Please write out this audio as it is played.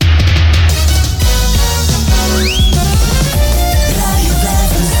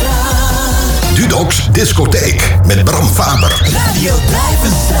Discotheek met Bram Faber. Radio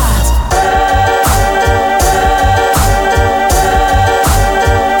Blijvenstraat.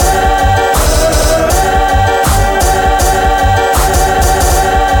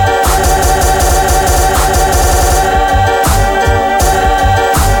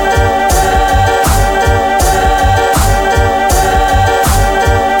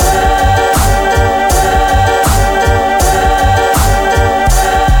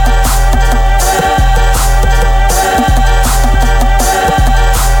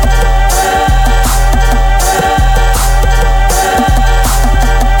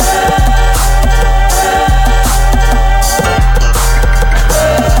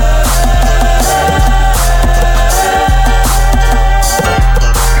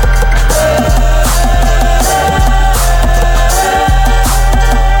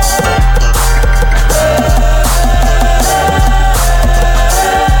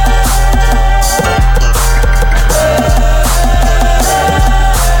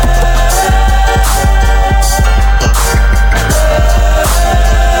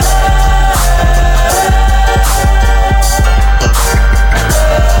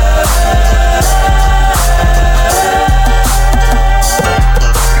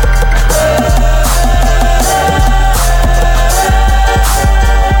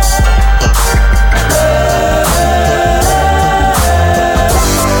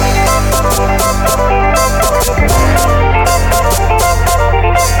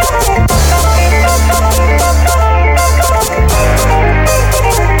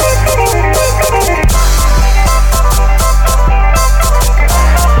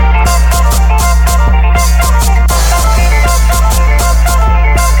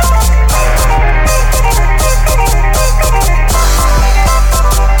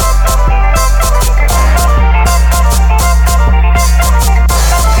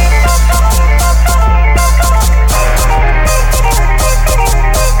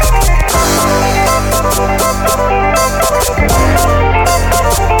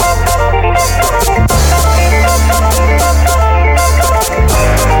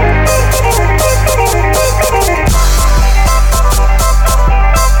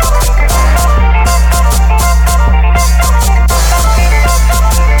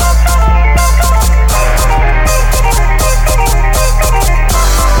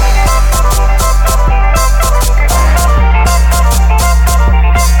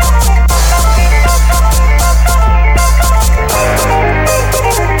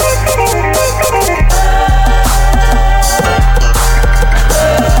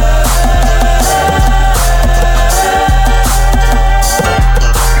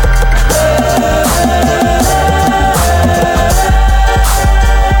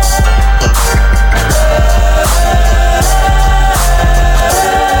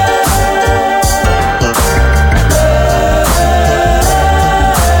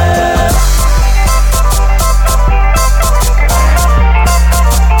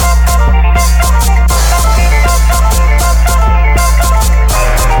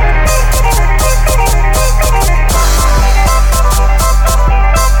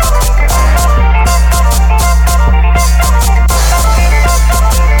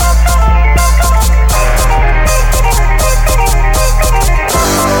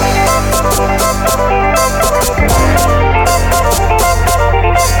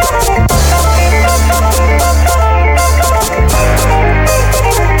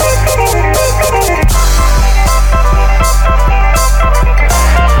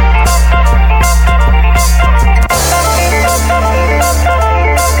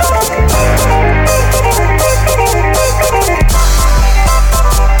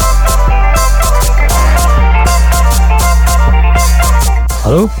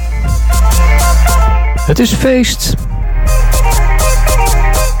 Hallo? Het is feest.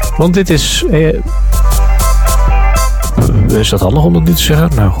 Want dit is... is dat handig om dat niet te zeggen?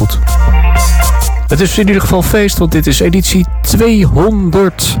 Nou goed. Het is in ieder geval feest, want dit is editie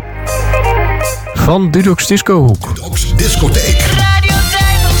 200 van Dudok'S Hoek. Dudok'S Discotheek.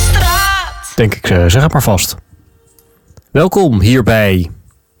 Denk ik, zeg het maar vast. Welkom hierbij.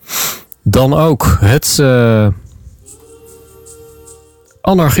 Dan ook het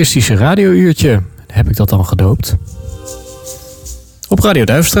anarchistische radiouurtje. Heb ik dat dan gedoopt? Op Radio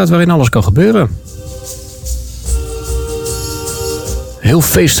Duivenstraat, waarin alles kan gebeuren. Heel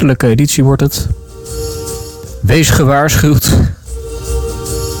feestelijke editie wordt het. Wees gewaarschuwd.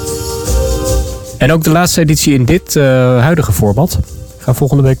 En ook de laatste editie in dit huidige format. Ik ga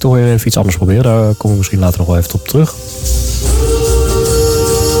volgende week toch weer even iets anders proberen. Daar komen we misschien later nog wel even op terug.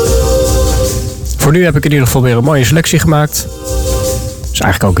 Voor nu heb ik in ieder geval weer een mooie selectie gemaakt. is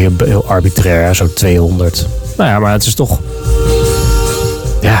eigenlijk ook heel arbitrair, zo 200. Nou ja, maar het is toch...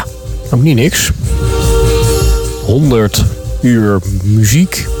 Ja, ook niet niks. 100 uur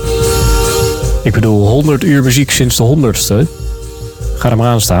muziek. Ik bedoel, 100 uur muziek sinds de 100ste. Ga er maar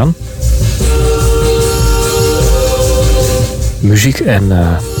aan staan. Muziek en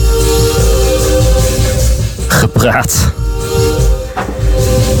gepraat.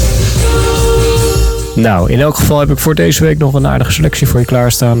 Nou, in elk geval heb ik voor deze week nog een aardige selectie voor je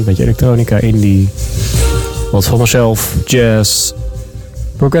klaarstaan. Een beetje elektronica, indie, wat van mezelf, jazz,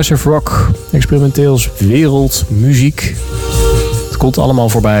 progressive rock, experimenteels, wereldmuziek. Het komt allemaal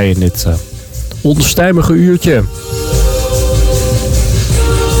voorbij in dit onstuimige uurtje.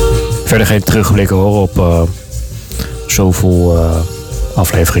 Verder geen terugblikken hoor op zoveel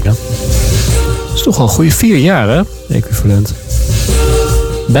afleveringen. Dat is toch al een goede 4 jaar hè, equivalent.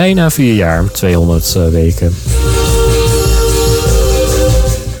 Bijna 4 jaar, 200 weken.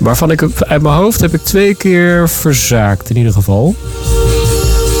 Waarvan ik uit mijn hoofd heb ik 2 keer verzaakt in ieder geval.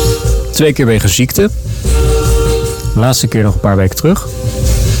 2 keer wegens ziekte. De laatste keer nog een paar weken terug.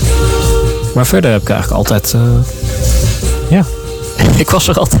 Maar verder heb ik eigenlijk altijd... ja, ik was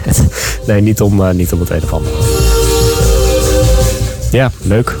er altijd. Nee, niet om het een of ander. Ja,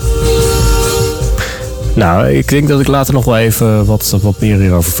 leuk. Nou, ik denk dat ik later nog wel even wat meer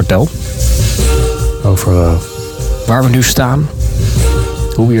hierover vertel. Over waar we nu staan.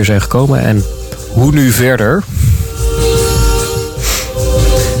 Hoe we hier zijn gekomen en hoe nu verder.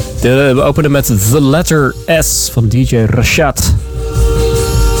 We openen met The Letter S van DJ Rashad.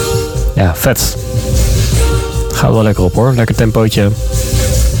 Ja, vet. Gaat wel lekker op hoor. Lekker tempootje.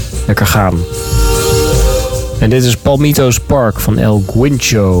 Lekker gaan. En dit is Palmito's Park van El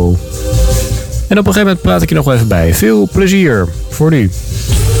Guincho. En op een gegeven moment praat ik je nog even bij. Veel plezier voor nu.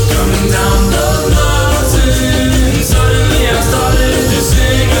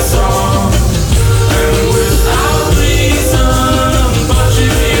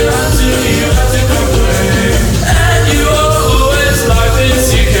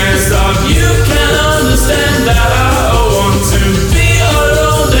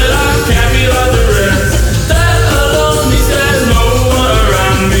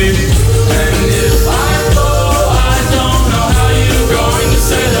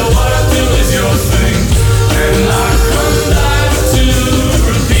 Your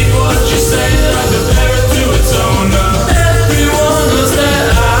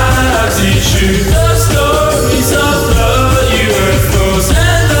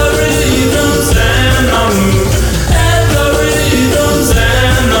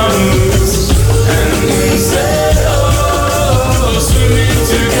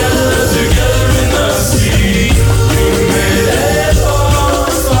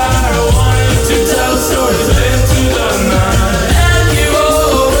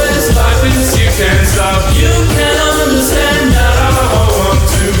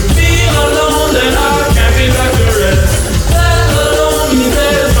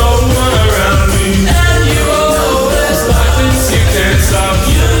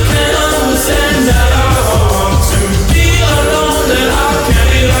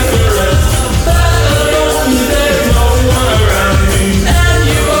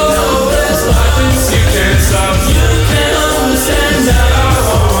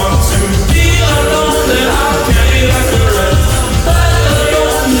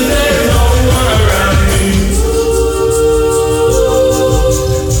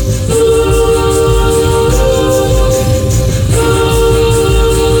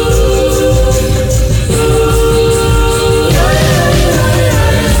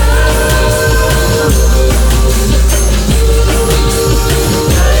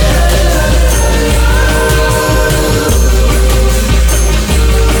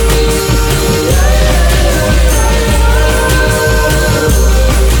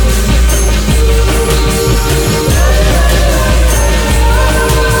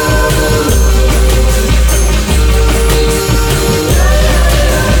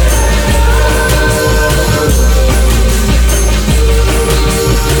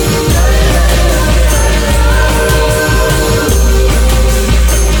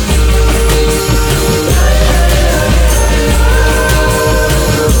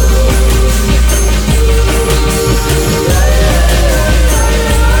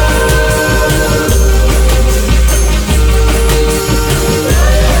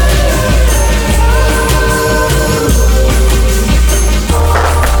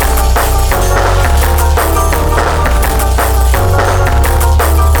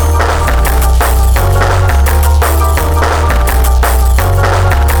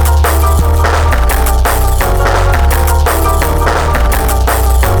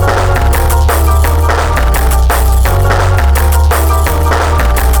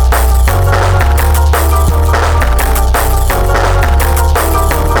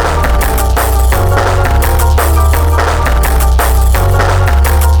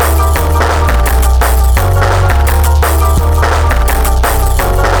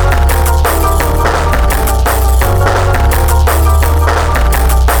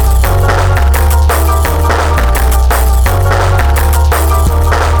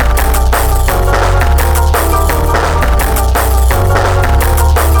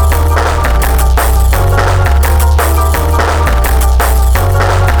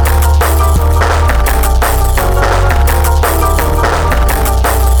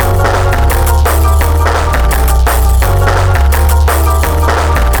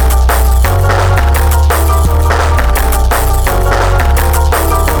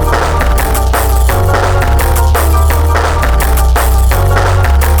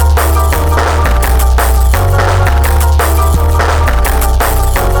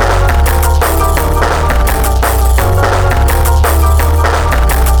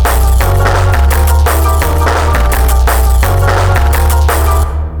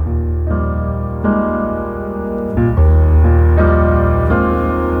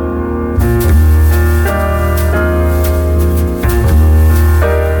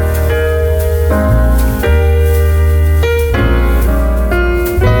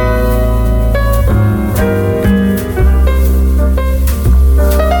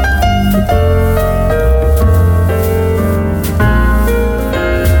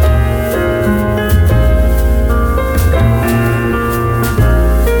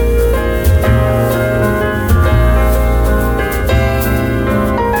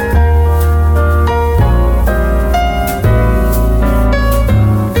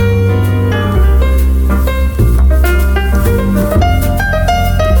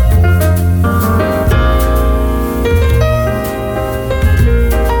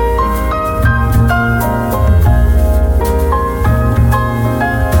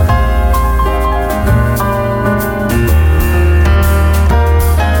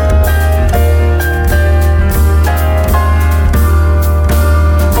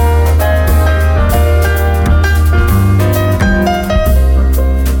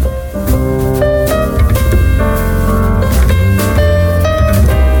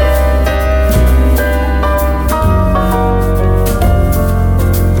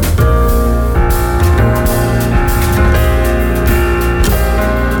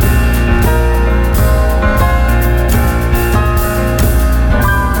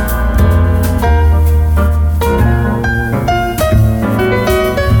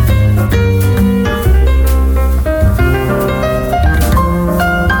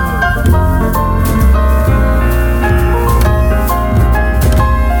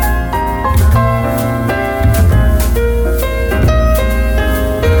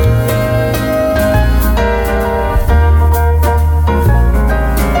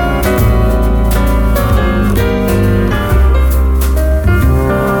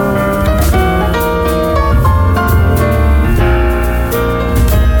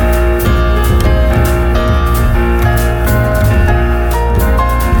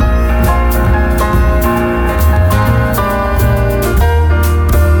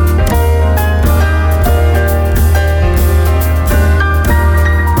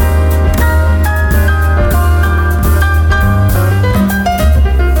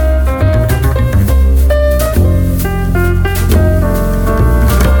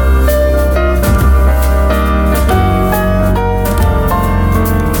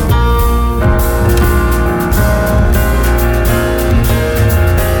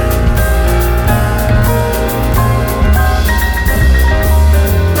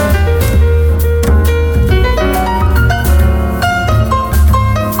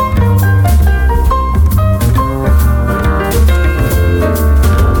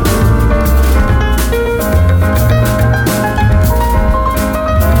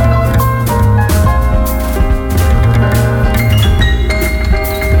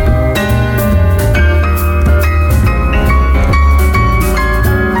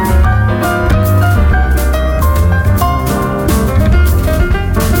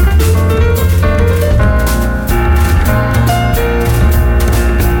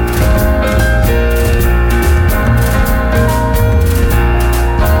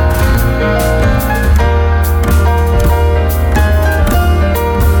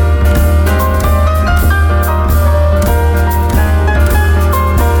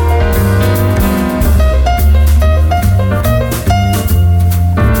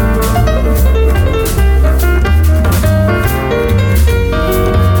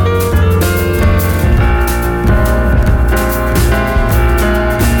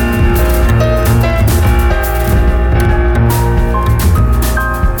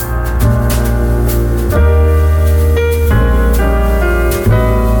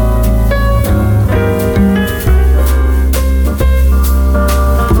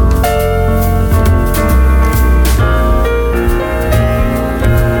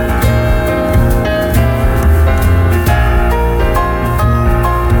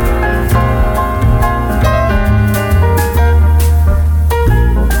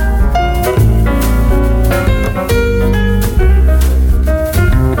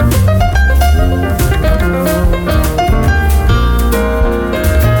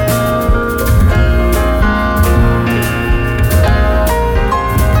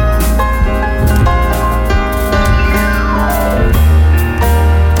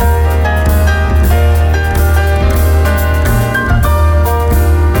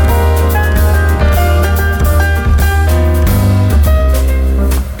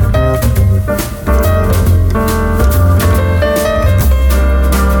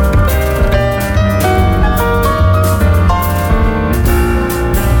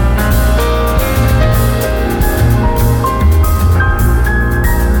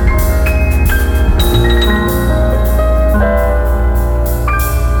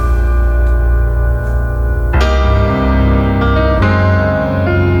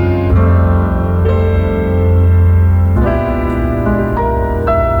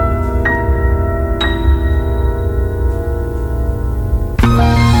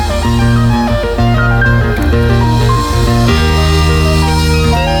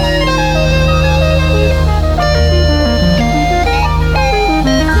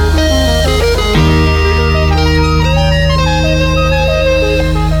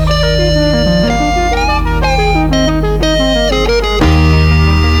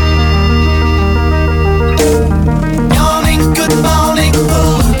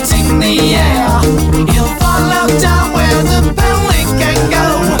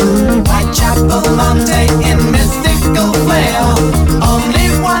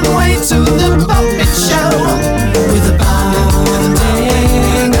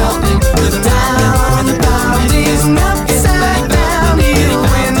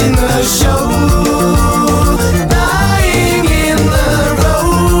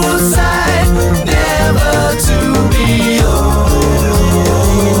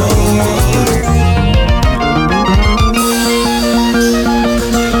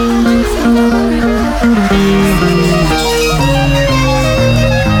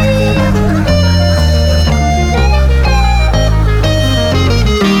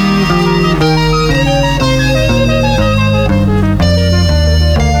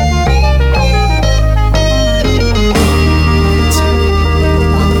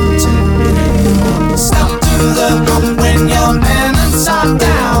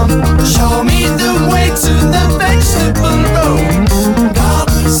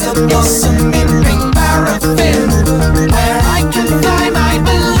blossoming pink paraffin, where I can fly my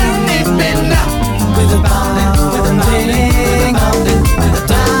balloon in with a bounding, with a bounding, with a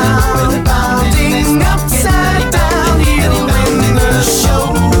down, with a bounding upside down. He'll win the show,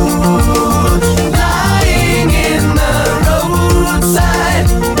 lying in the roadside,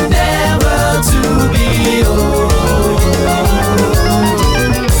 never to be old.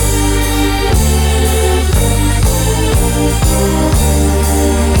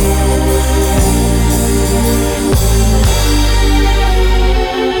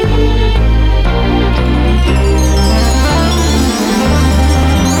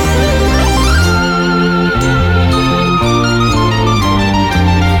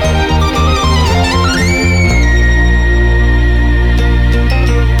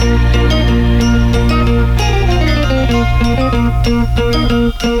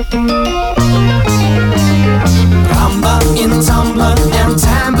 Rumba in tumbler and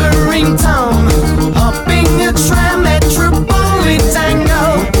tambourine tone, hopping a tram metropolitango,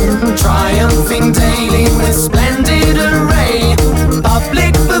 triumphing daily with splendid array,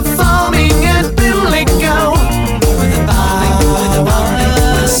 public performing at Pimlico. With a bounding, with a bounding,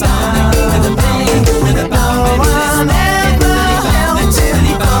 with a sounding, with a bang, with a bounding, one ever held till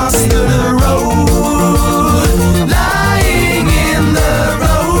he crossed the road, lying in the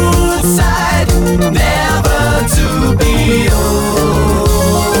roadside, never to be old.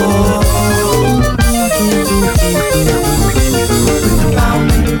 With a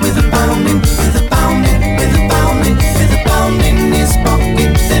bounding, with a bounding, with a bounding, with a bounding, with a bounding in his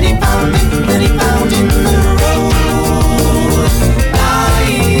pocket, then he found in the road,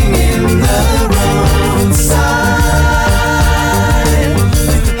 lying in the roadside.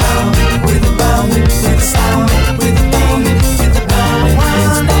 With a bounding, with a sounding, with a bounding, with a bounding,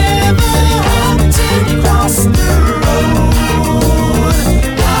 one ever until he crossed the road,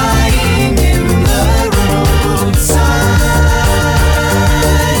 lying in the roadside.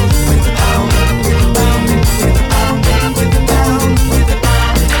 With a bounding, with a bounding, with a bounding, with a bound, with a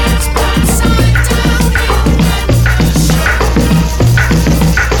bound, it's upside down.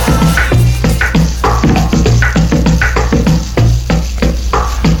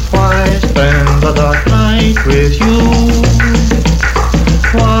 Why spend the dark night with you?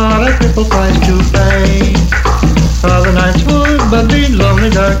 What a triple price to pay. Other nights would but be lonely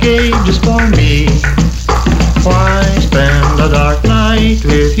dark ages for me. Why spend the dark night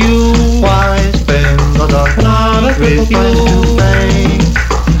with you? Why spend the dark night with you?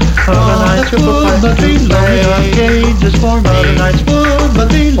 Other nights would but be lonely dark ages for me. Other nights would but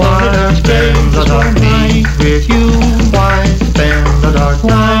be lonely dark ages for me. With you, why spend the dark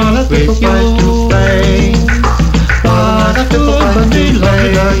night with you? Other nights would but be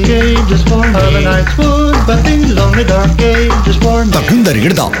lonely dark ages for me. Other nights would but be lonely dark ages for me.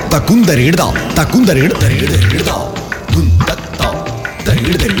 ತಕುಂದರಿಗಿಡ್ದ ತಕುಂದರಿಗಿಡ್ದ ತಕುಂದರಿಗಿಡ ತರಿಗಿಡ ಗುಂದತ್ತ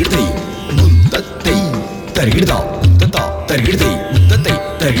ತರಿಗಿಡದರಿಗಿಡದೈ ಗುಂದತ್ತೈ ತರಿಗಿಡ್ದ ಗುಂದತ್ತ ತರಿಗಿಡದೈ ಗುಂದತ್ತೈ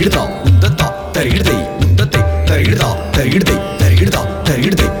ತರಿಗಿಡ್ದ ಗುಂದತ್ತ ತರಿಗಿಡದೈ ಗುಂದತ್ತೈ ತರಿಗಿಡ್ದ ತರಿಗಿಡದೈ ತರಿಗಿಡ್ದ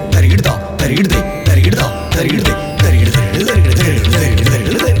ತರಿಗಿಡದೈ ತರಿಗಿಡ್ದ ತರಿಗಿಡದೈ ತರಿಗಿಡ್ದ ತರಿಗಿಡದೈ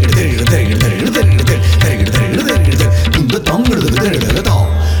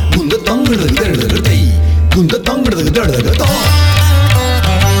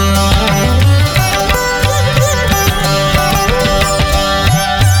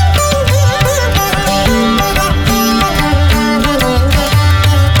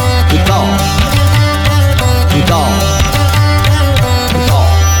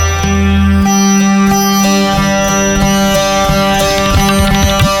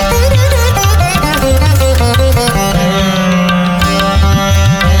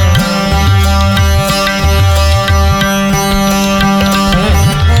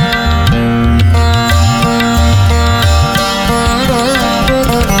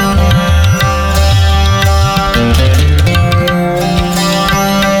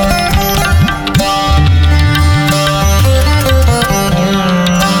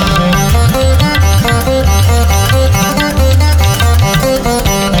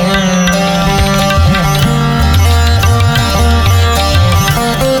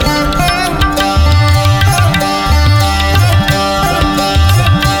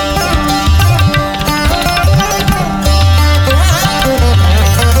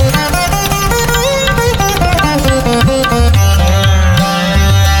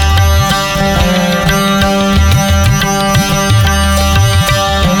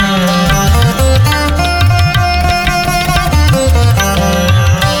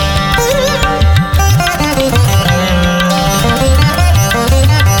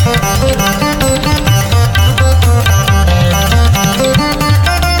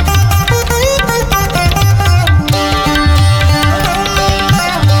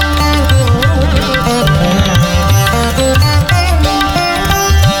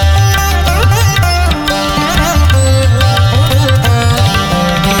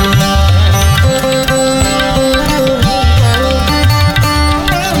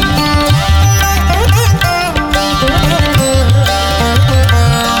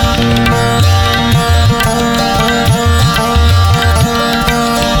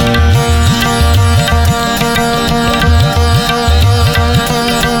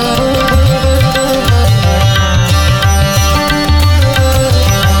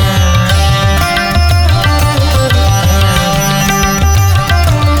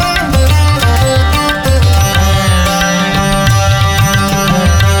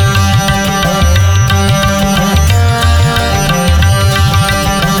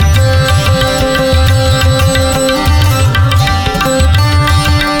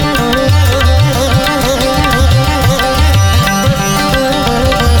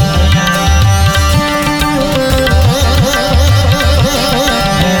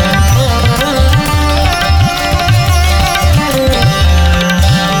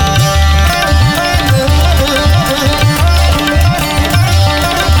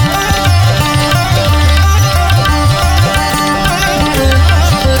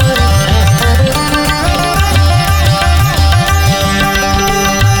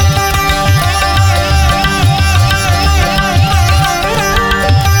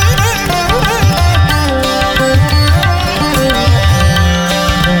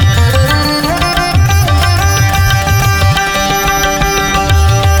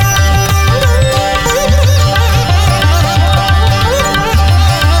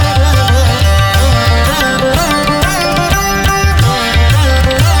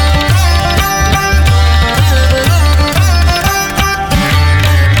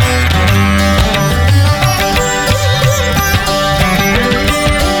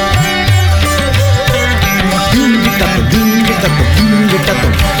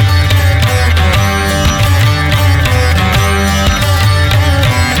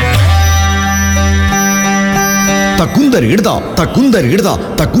takundarigirdda, takundarigirdda,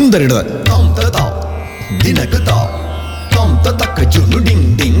 takundarigirdda. Tam ta ta, dinakata, tam ta taka junu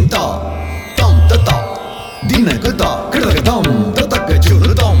ding ding ta. Tam ta ta, dinakata, kidaka tam ta taka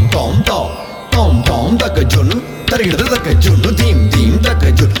junu tam tam ta. Tam tam taka junu, tarigirda taka junu dim dim taka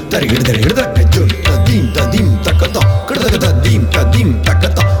junu, tarigirda taka junu, ta dim taka ta, kidaka ta dim taka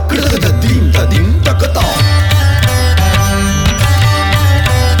ta, kidaka ta dim taka ta.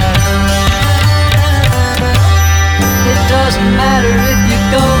 It doesn't matter if you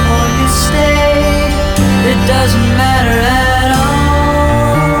go or you stay. It doesn't matter at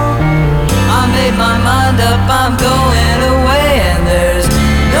all. I made my mind up, I'm going away, and there's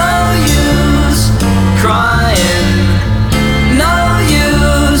no use crying, no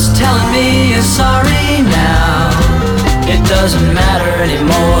use telling me you're sorry now. It doesn't matter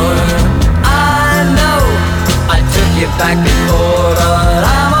anymore. I know I took you back before, but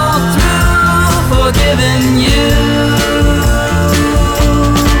I'm all through forgiving you.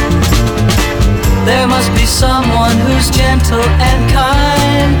 There must be someone who's gentle and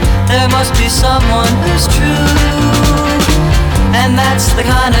kind. There must be someone who's true. And that's the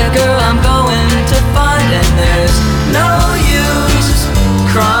kind of girl I'm going to find. And there's no use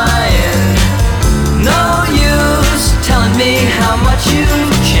crying, no use telling me how much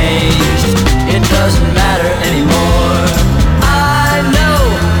you've changed. It doesn't matter anymore. I know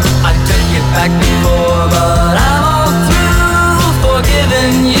I took you back before, but I'm all through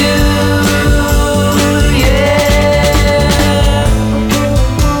forgiving you.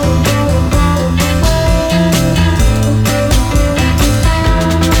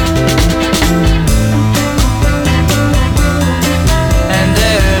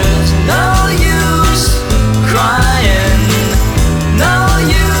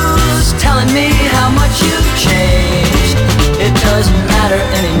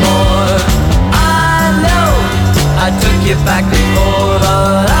 Back before,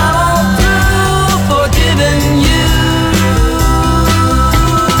 but I'm all through forgiving you.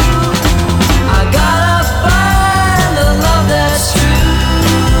 I gotta find a love that's true,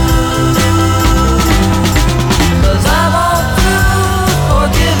 'cause I'm all through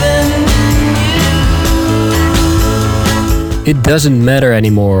forgiving you. It Doesn't Matter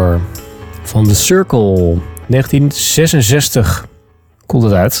Anymore van The Circle. 1966 komt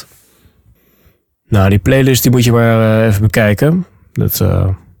het uit. Nou, die playlist die moet je maar even bekijken.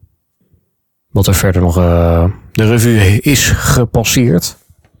 Wat er verder nog de revue is gepasseerd.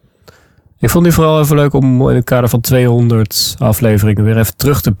 Ik vond die vooral even leuk om in het kader van 200 afleveringen weer even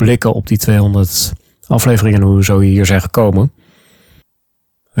terug te blikken op die 200 afleveringen en hoe zo hier zijn gekomen.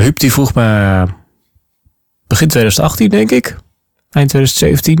 Huub die vroeg me begin 2018 denk ik, eind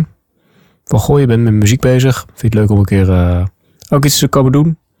 2017. Van goh, je bent met muziek bezig. Vind je het leuk om een keer ook iets te komen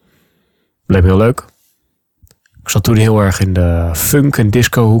doen? Bleef heel leuk. Ik zat toen heel erg in de funk- en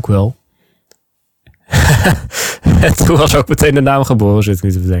disco-hoek wel. En toen was ook meteen de naam geboren, zit ik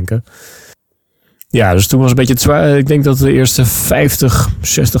nu te bedenken. Ja, dus toen was het een beetje zwaar. Ik denk dat de eerste 50,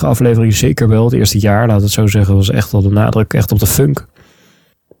 60 afleveringen zeker wel. Het eerste jaar, laat het zo zeggen, was echt wel de nadruk echt op de funk.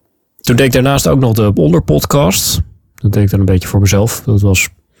 Toen deed ik daarnaast ook nog de onderpodcast. Dat deed ik dan een beetje voor mezelf. Dat was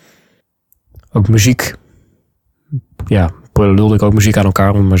ook muziek. Ja, lulde ik ook muziek aan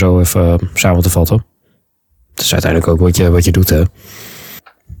elkaar om maar zo even samen te vatten. Dat is uiteindelijk ook wat je doet, hè.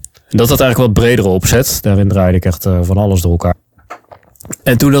 En dat had eigenlijk wat bredere opzet. Daarin draaide ik echt van alles door elkaar.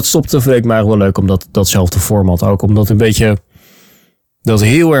 En toen dat stopte, vond ik mij wel leuk om datzelfde format ook. Omdat een beetje dat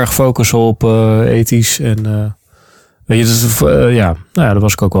heel erg focussen op ethisch. En weet je, dus, ja, daar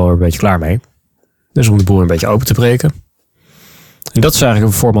was ik ook wel een beetje klaar mee. Dus om de boel een beetje open te breken. En dat is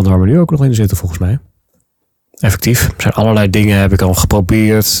eigenlijk een format waar we nu ook nog in zitten, volgens mij. Effectief. Er zijn allerlei dingen heb ik al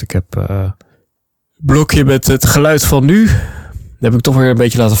geprobeerd. Ik heb een blokje met het geluid van nu. Dat heb ik toch weer een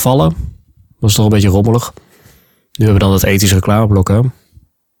beetje laten vallen. Dat was toch een beetje rommelig. Nu hebben we dan het ethische reclameblok. Hè? Ik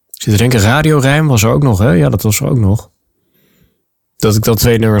zit te denken, radiorijm was er ook nog. Hè? Ja, dat was er ook nog. Dat ik dan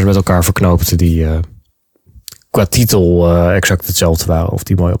 2 nummers met elkaar verknoopte die qua titel exact hetzelfde waren. Of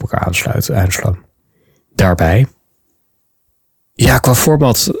die mooi op elkaar aansluiten. Daarbij. Ja, qua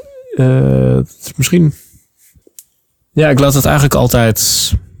format. Misschien. Ja, ik laat het eigenlijk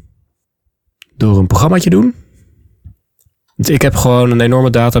altijd door een programmaatje doen. Ik heb gewoon een enorme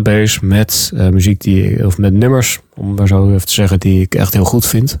database met muziek of met nummers, om maar zo even te zeggen, die ik echt heel goed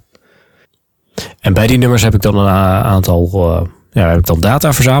vind. En bij die nummers heb ik dan een aantal heb ik dan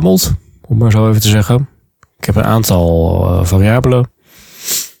data verzameld, om maar zo even te zeggen. Ik heb een aantal variabelen.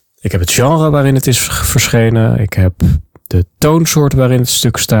 Ik heb het genre waarin het is verschenen. Ik heb de toonsoort waarin het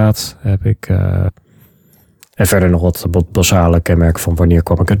stuk staat. Heb ik en verder nog wat basale kenmerken van wanneer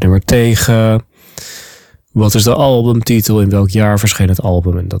kwam ik het nummer tegen. Wat is de albumtitel? In welk jaar verscheen het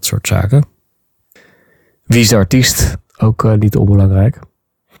album? En dat soort zaken. Wie is de artiest? Ook niet onbelangrijk.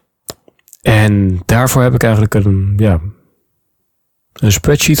 En daarvoor heb ik eigenlijk een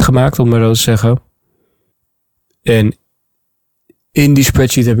spreadsheet gemaakt, om maar zo te zeggen. En in die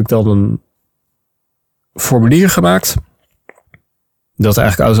spreadsheet heb ik dan een formulier gemaakt. Dat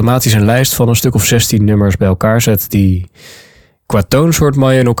eigenlijk automatisch een lijst van een stuk of 16 nummers bij elkaar zet. Die qua toonsoort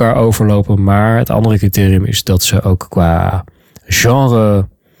mooi in elkaar overlopen. Maar het andere criterium is dat ze ook qua genre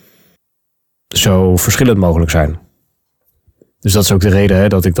zo verschillend mogelijk zijn. Dus dat is ook de reden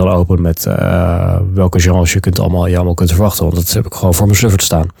dat ik dan open met welke genres je allemaal kunt verwachten. Want dat heb ik gewoon voor mijn suffert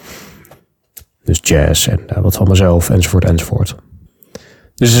staan. Dus jazz en wat van mezelf enzovoort enzovoort.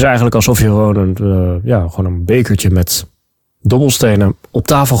 Dus het is eigenlijk alsof je gewoon een bekertje met dobbelstenen op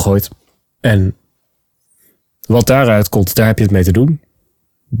tafel gooit. En wat daaruit komt, daar heb je het mee te doen.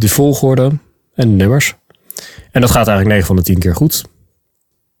 De volgorde en de nummers. En dat gaat eigenlijk 9 van de 10 keer goed.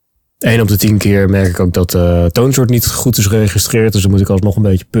 1 op de 10 keer merk ik ook dat de toonsoort niet goed is geregistreerd. Dus dan moet ik alsnog een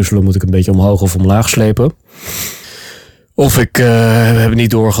beetje puzzelen. Moet ik een beetje omhoog of omlaag slepen. Of ik heb niet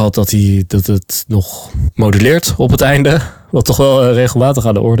doorgehad dat het nog moduleert op het einde. Wat toch wel regelmatig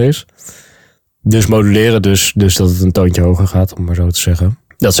aan de orde is. Dus moduleren dus dat het een toontje hoger gaat, om maar zo te zeggen.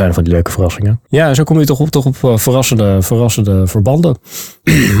 Dat zijn van die leuke verrassingen. Ja, en zo kom je toch op verrassende verbanden.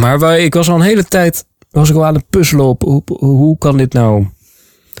 Maar ik was al een hele tijd wel aan het puzzelen op hoe kan dit nou...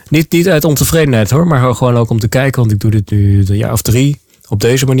 Niet uit ontevredenheid hoor, maar gewoon ook om te kijken. Want ik doe dit nu een jaar of 3 op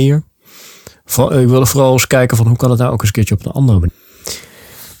deze manier. Ik wilde vooral eens kijken van hoe kan het nou ook eens een keertje op een andere manier.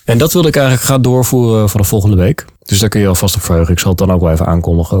 En dat wilde ik eigenlijk gaan doorvoeren vanaf volgende week. Dus daar kun je alvast op verheugen. Ik zal het dan ook wel even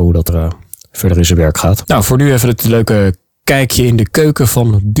aankondigen hoe dat er verder in zijn werk gaat. Nou, voor nu even het leuke kijkje in de keuken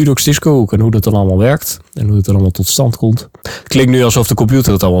van Dudok'S Disco Hoek. En hoe dat dan allemaal werkt. En hoe het dan allemaal tot stand komt. Het klinkt nu alsof de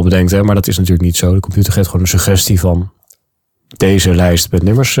computer het allemaal bedenkt. Hè? Maar dat is natuurlijk niet zo. De computer geeft gewoon een suggestie van... Deze lijst met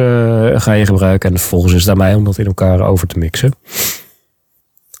nummers ga je gebruiken. En vervolgens is het aan mij om dat in elkaar over te mixen.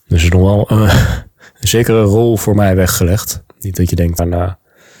 Dus er is nog wel een zekere rol voor mij weggelegd. Niet dat je denkt aan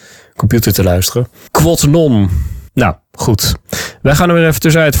computer te luisteren. Quod non. Nou, goed. Wij gaan er weer even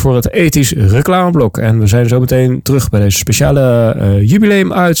tussenuit voor het ethisch reclameblok. En we zijn zo meteen terug bij deze speciale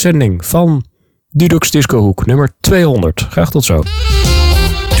jubileum-uitzending van Dudok'S Disco Hoek, nummer 200. Graag tot zo.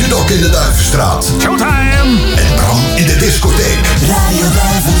 Dudok in de Duivenstraat. Showtime! En Bram in de discotheek. Radio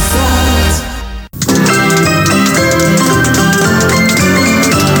Duivenstraat.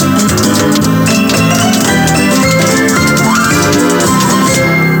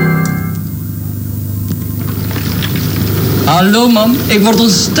 Hallo mam, ik word een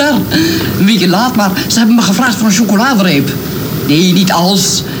ster. Een weekje laat, maar ze hebben me gevraagd voor een chocoladereep. Nee, niet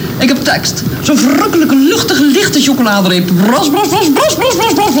alles. Ik heb tekst. Zo'n verrukkelijke, luchtige, lichte chocoladereep. Bros, bros, bros, bros, bros,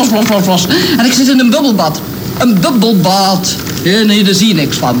 bros, bros, bros, bros, bros, bros. En ik zit in een bubbelbad. Een bubbelbad. Nee, daar zie je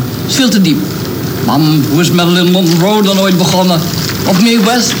niks van. Het is veel te diep. Mam, hoe is Marilyn Monroe dan ooit begonnen? Of Mae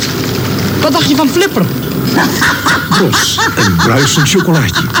West? Wat dacht je van Flipper? Bos, een bruisend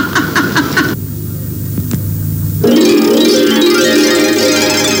chocolaatje.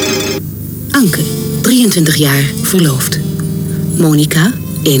 Anke, 23 jaar, verloofd. Monica,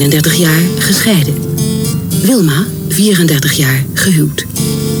 31 jaar, gescheiden. Wilma, 34 jaar, gehuwd.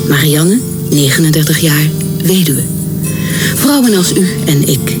 Marianne, 39 jaar, weduwe. Vrouwen als u en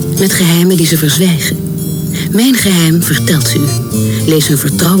ik, met geheimen die ze verzwijgen. Mijn geheim vertelt ze u. Lees hun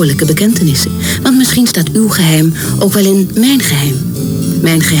vertrouwelijke bekentenissen. Want misschien staat uw geheim ook wel in mijn geheim.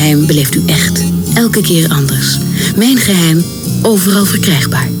 Mijn geheim beleeft u echt, elke keer anders. Mijn geheim, overal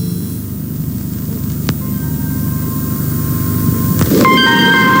verkrijgbaar.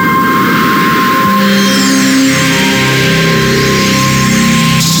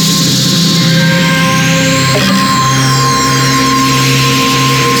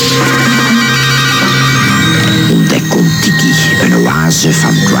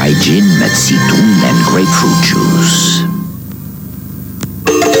 Van dry gin met citroen en grapefruit juice.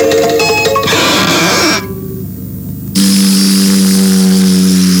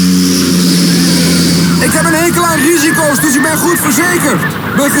 Ik heb een hekel aan risico's, dus ik ben goed verzekerd.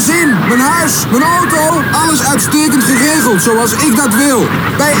 Mijn gezin, mijn huis, mijn auto, alles uitstekend geregeld zoals ik dat wil.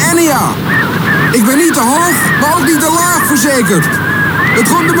 Bij Enia. Ik ben niet te hoog, maar ook niet te laag verzekerd. Het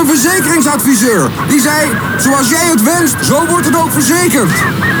komt door mijn verzekeringsadviseur. Die zei, zoals jij het wenst, zo wordt het ook verzekerd.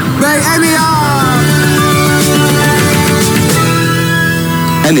 Bij NEA.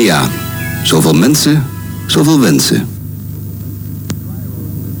 NEA. Zoveel mensen, zoveel wensen.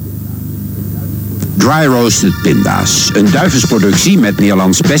 Dry Roasted Pinda's. Een duivensproductie met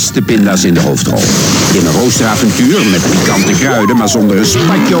Nederlands beste pinda's in de hoofdrol. In een roosteravontuur met pikante kruiden, maar zonder een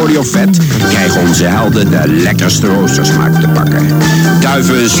spatje olie of vet, krijgen onze helden de lekkerste roostersmaak te pakken.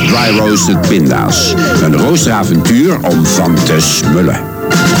 Duivens Dry Roasted Pinda's. Een roosteravontuur om van te smullen.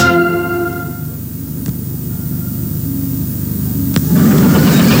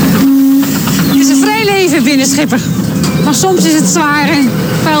 Het is een vrij leven binnen, schipper. Maar soms is het zwaar en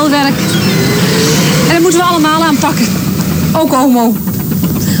vuil werk. En dat moeten we allemaal aanpakken. Ook Omo.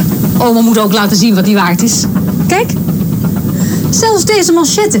 Omo moet ook laten zien wat hij waard is. Kijk. Zelfs deze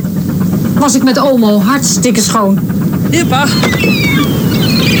manchetten was ik met Omo hartstikke schoon. Hippa.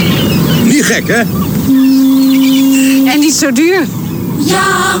 Niet gek, hè? En niet zo duur.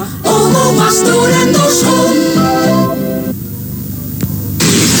 Ja, Omo was door en door schoon.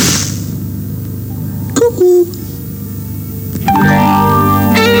 Koekoe.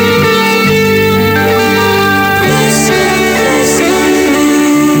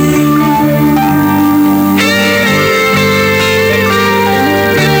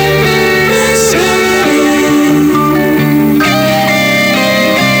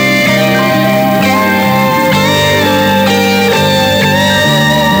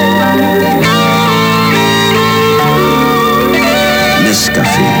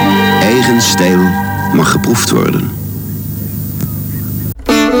 Eigen stijl mag geproefd worden.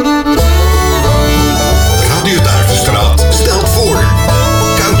 Radio Duivenstraat stelt voor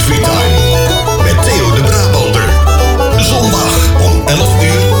Country Time met Theo de Brabander. Zondag om 11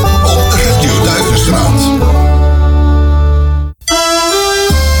 uur op Radio Duivenstraat.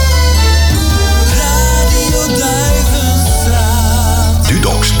 Radio Duivenstraat.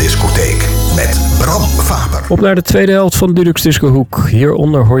 Dudok'S discotheek met Bram Faber. Op naar de tweede helft van Dudok'S Disco Hoek.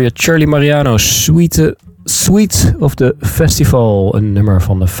 Hieronder hoor je Charlie Mariano, Sweet of the Festival. Een nummer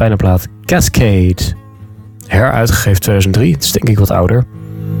van de fijne plaat Cascade. Heruitgegeven 2003, het is denk ik wat ouder.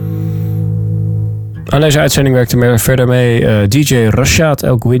 Aan deze uitzending werkte verder mee DJ Rashad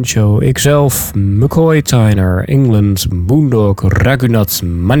El Guincho, ikzelf, McCoy Tyner, England, Moondog, Ragunat,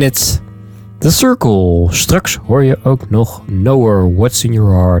 Manit, The Circle. Straks hoor je ook nog Nowhere, What's in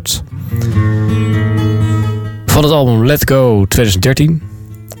Your Heart. Van het album Let Go 2013.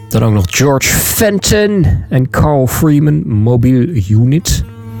 Dan ook nog George Fenton en Carl Freeman, Mobile Unit.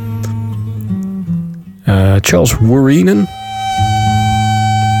 Charles Warrenen.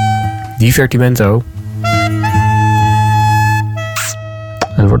 Divertimento.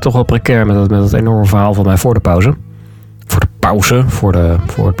 En het wordt toch wel precair met dat enorme verhaal van mij voor de pauze. Voor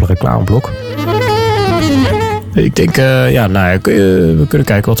het reclameblok. Ik denk, we kunnen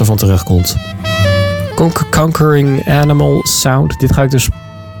kijken wat er van terecht komt. Conquering Animal Sound. Dit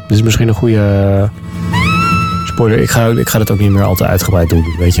is misschien een goede spoiler. Ik ga dit ook niet meer altijd uitgebreid doen.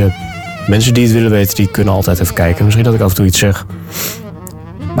 Weet je, mensen die het willen weten, die kunnen altijd even kijken. Misschien dat ik af en toe iets zeg.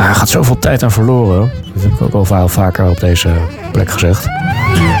 Maar er gaat zoveel tijd aan verloren. Dat heb ik ook al vaker op deze plek gezegd.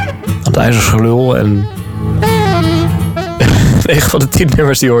 Aan het ijzersgelul en 9 van de 10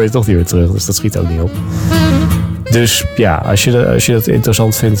 nummers die hoor je toch niet weer terug. Dus dat schiet ook niet op. Dus ja, als je dat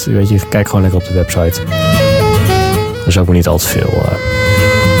interessant vindt, weet je, kijk gewoon lekker op de website. Daar zou ik me niet al te veel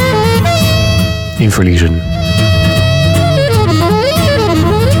in verliezen.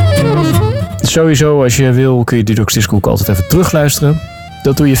 Sowieso, als je wil, kun je Dudok'S Disco Hoek altijd even terugluisteren.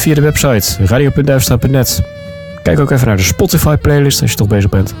 Dat doe je via de website radio.duivenstraat.net. Kijk ook even naar de Spotify playlist als je toch bezig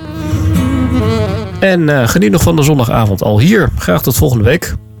bent. En geniet nog van de zondagavond al hier. Graag tot volgende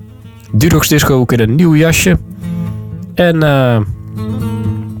week. Dudok'S Disco Hoek in een nieuw jasje. En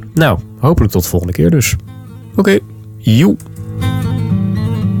hopelijk tot de volgende keer dus. Oké, joe.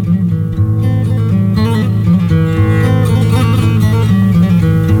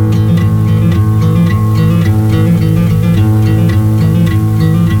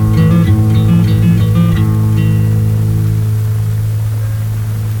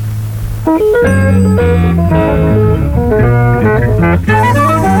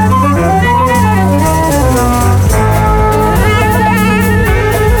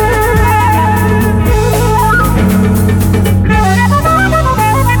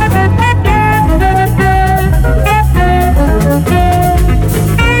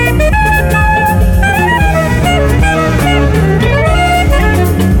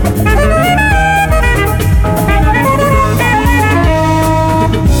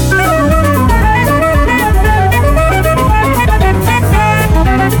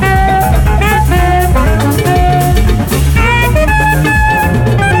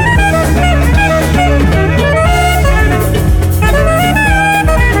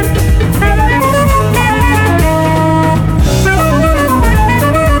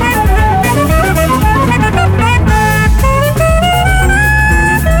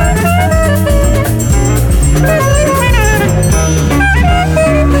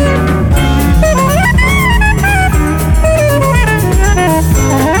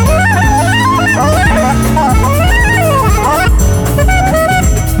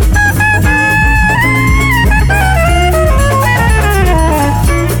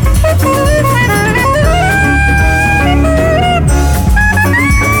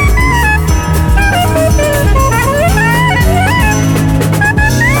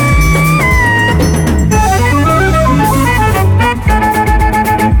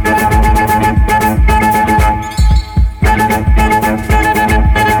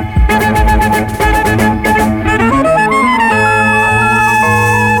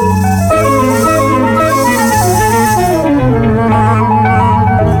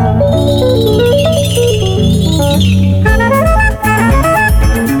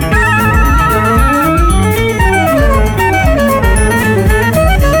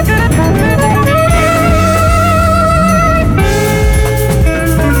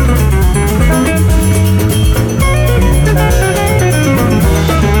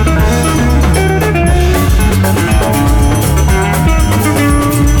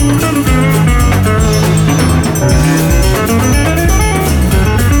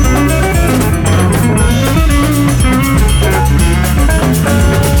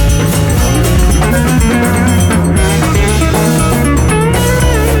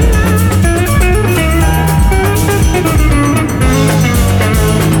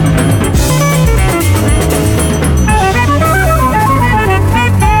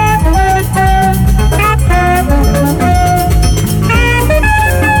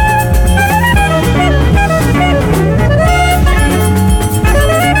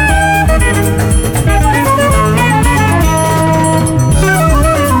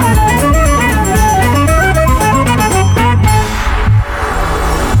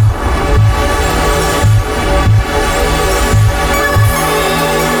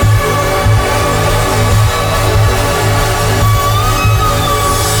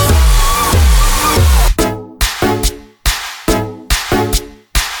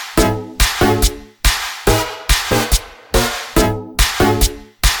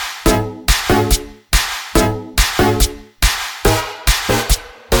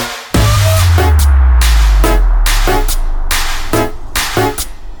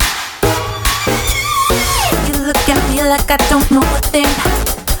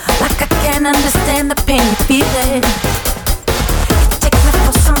 can understand the pain you're feeling. You take me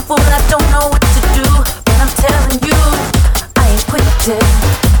for some fool, I don't know what to do, but I'm telling you, I ain't quitting.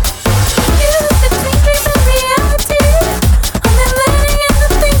 You between dreams and reality, only letting in the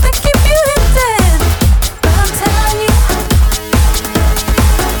things that keep you hidden. But I'm telling you,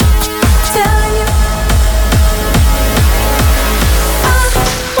 I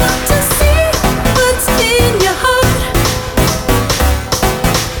want to see what's in your heart.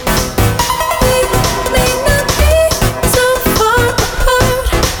 We may not be so far apart.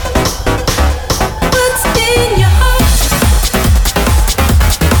 What's in your heart?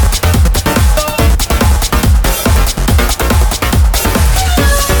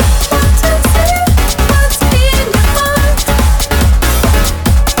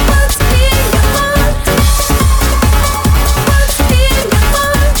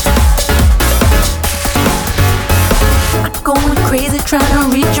 Going crazy trying to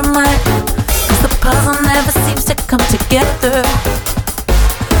read your mind, 'cause the puzzle never seems to come together.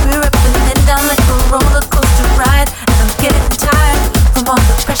 We're up and then down like a roller coaster ride, and I'm getting tired from all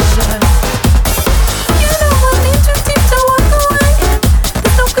the pressure. You know I'm in too deep to walk away.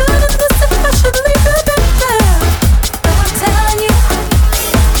 There's no good in this if I should leave it at there. But I'm telling you,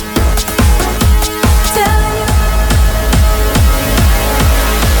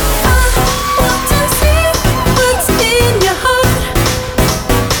 I want to see what's in your heart.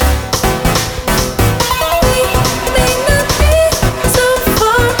 We may not be so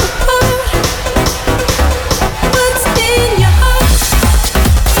far apart. What's in your heart?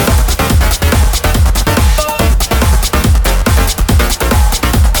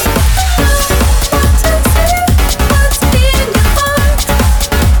 Want to see what's in your heart.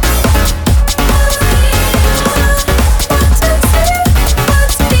 Want to see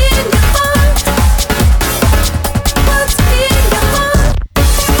what's in your heart. What's in your heart?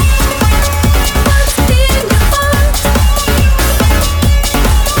 What's in your heart?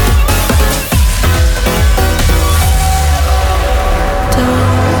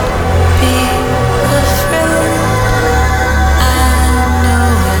 Don't be afraid. I know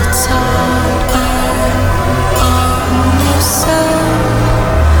it's hard. I'm on your side.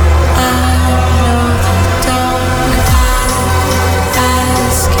 I know the dark tide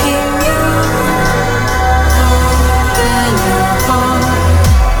asking you. Open your heart.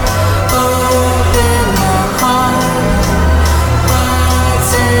 Open your heart.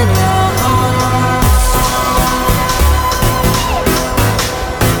 What's in your heart?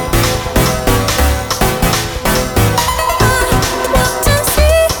 I want to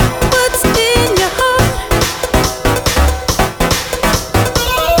see what's in your heart.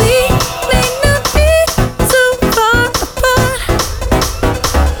 We may not be so far apart.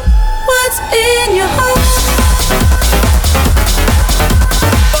 What's in your heart?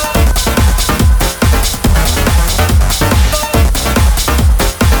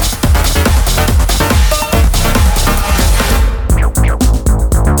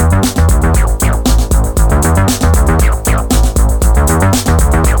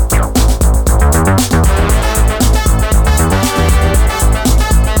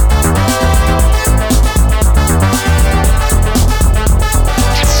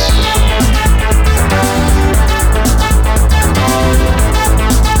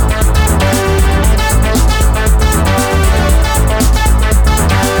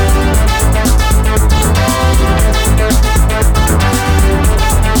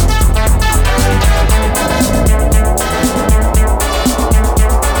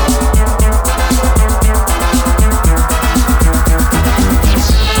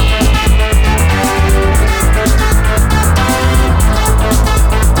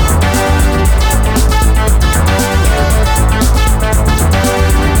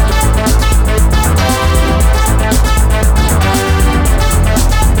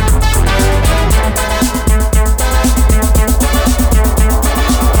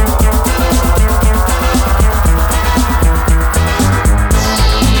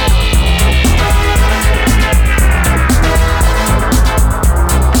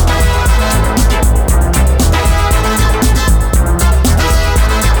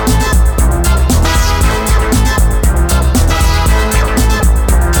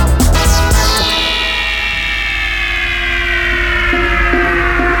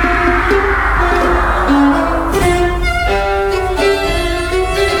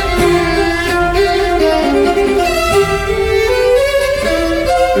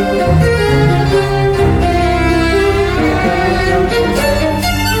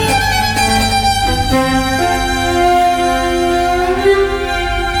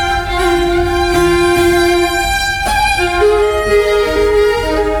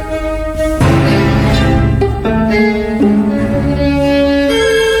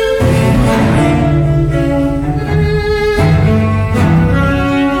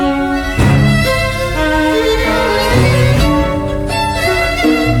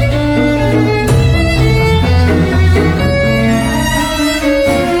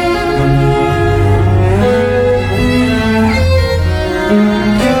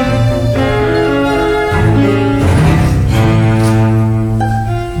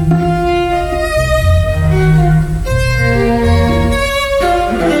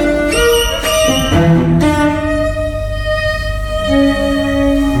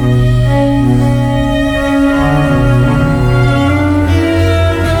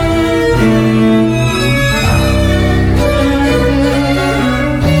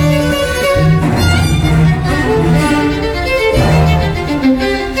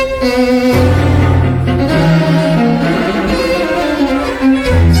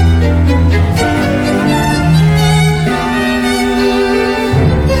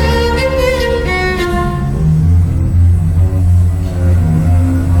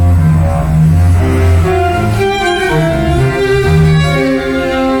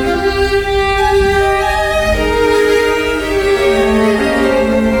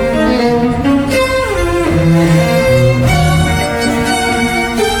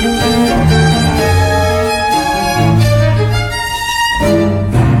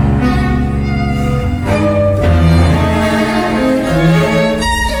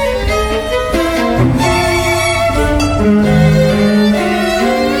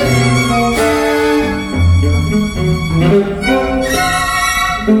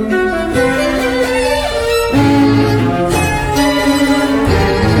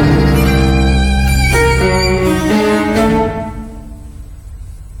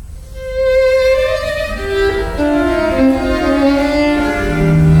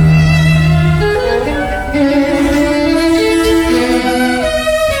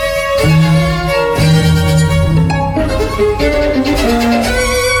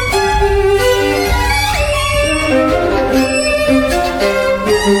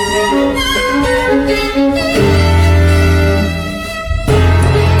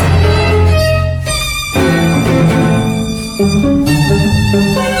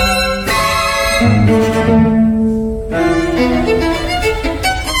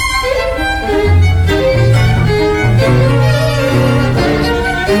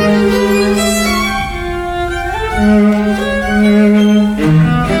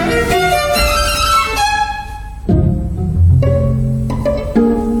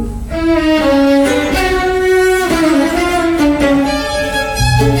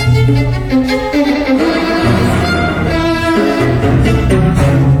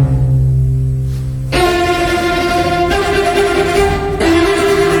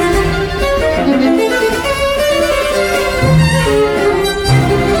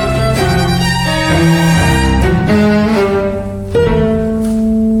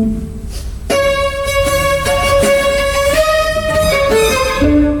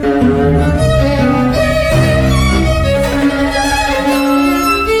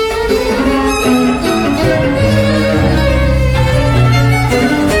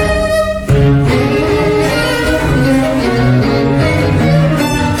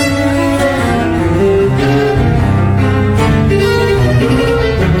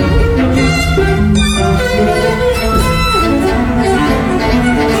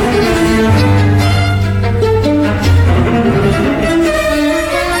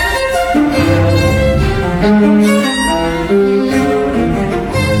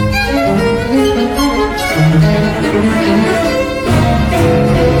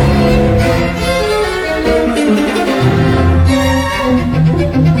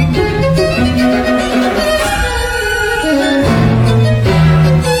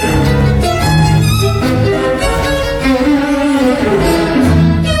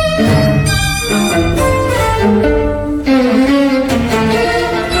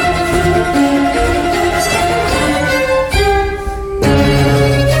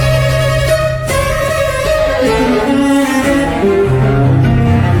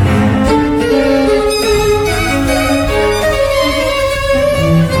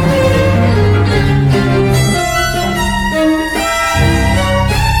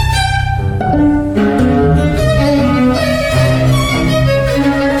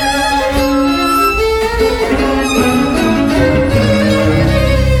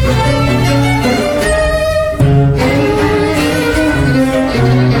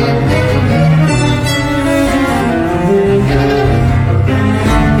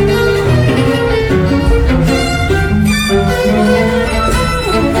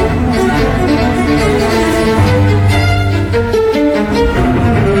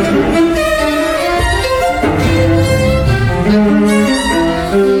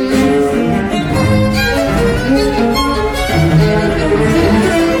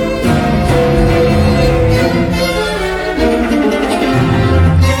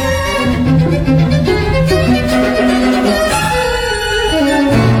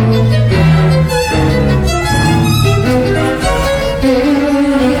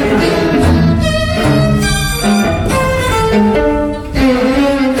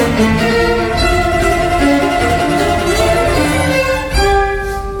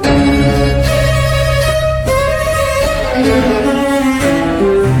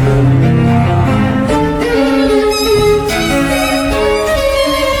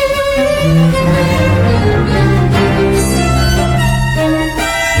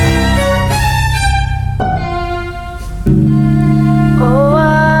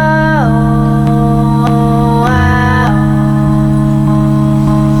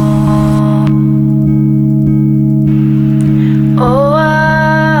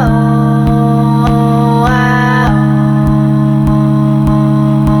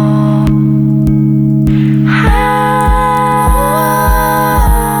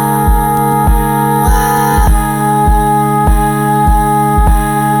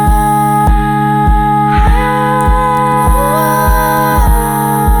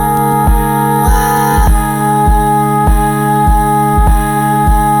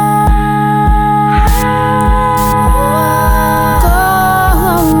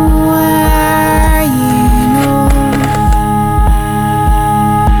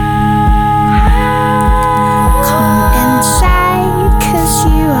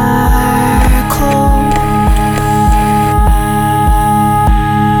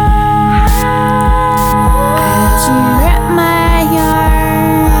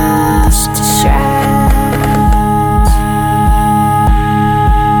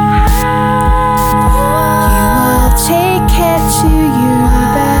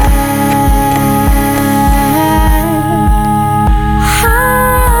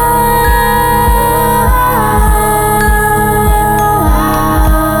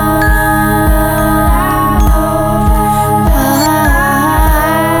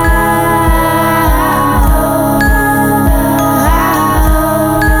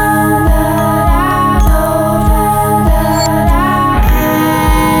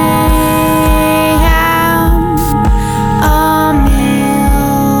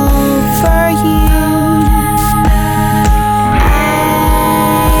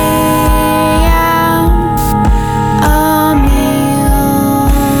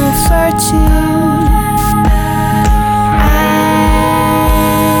 you.